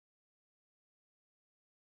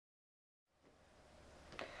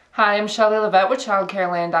Hi, I'm Shelley Levette with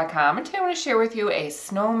childcareland.com, and today I want to share with you a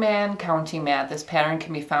snowman counting mat. This pattern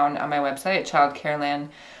can be found on my website at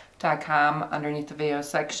childcareland.com underneath the video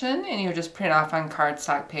section, and you just print it off on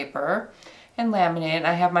cardstock paper and laminate.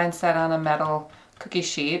 I have mine set on a metal cookie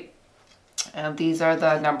sheet. These are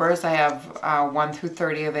the numbers. I have 1 through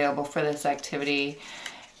 30 available for this activity,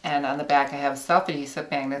 and on the back I have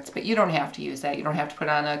self-adhesive magnets, but you don't have to use that. You don't have to put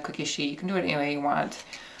it on a cookie sheet. You can do it any way you want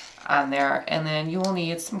on there. And then you will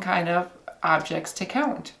need some kind of objects to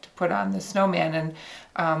count to put on the snowman,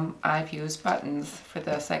 and I've used buttons for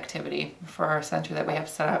this activity for our center that we have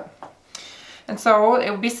set up. And so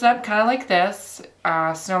it would be set up kind of like this,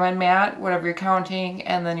 snowman mat, whatever you're counting,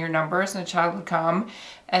 and then your numbers, and a child would come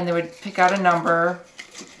and they would pick out a number,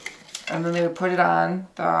 and then they would put it on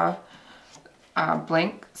the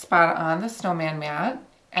blank spot on the snowman mat,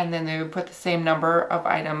 and then they would put the same number of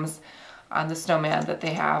items on the snowman that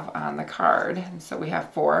they have on the card. And so we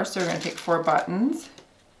have 4, so we're going to take 4 buttons,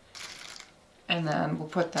 and then we'll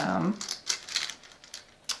put them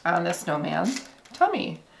on the snowman's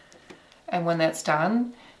tummy. And when that's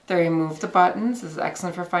done, they remove the buttons. This is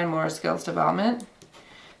excellent for fine motor skills development.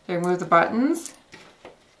 They remove the buttons,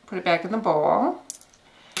 put it back in the bowl,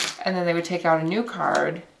 and then they would take out a new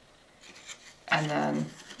card and then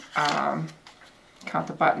count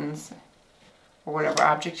the buttons or whatever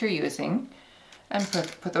object you're using, and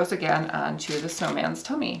put those again onto the snowman's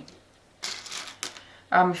tummy.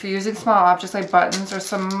 If you're using small objects like buttons or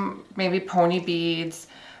some maybe pony beads,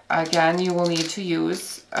 again, you will need to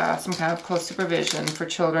use some kind of close supervision for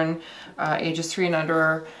children ages 3 and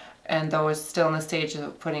under, and those still in the stage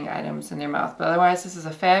of putting items in their mouth. But otherwise, this is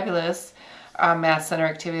a fabulous math center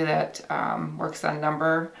activity that works on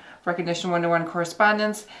number recognition, one-to-one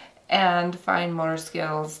correspondence, and fine motor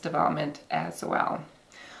skills development as well.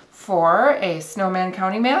 For a snowman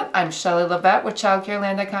counting mat, I'm Shelley Levette with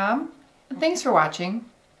childcareland.com, and thanks for watching.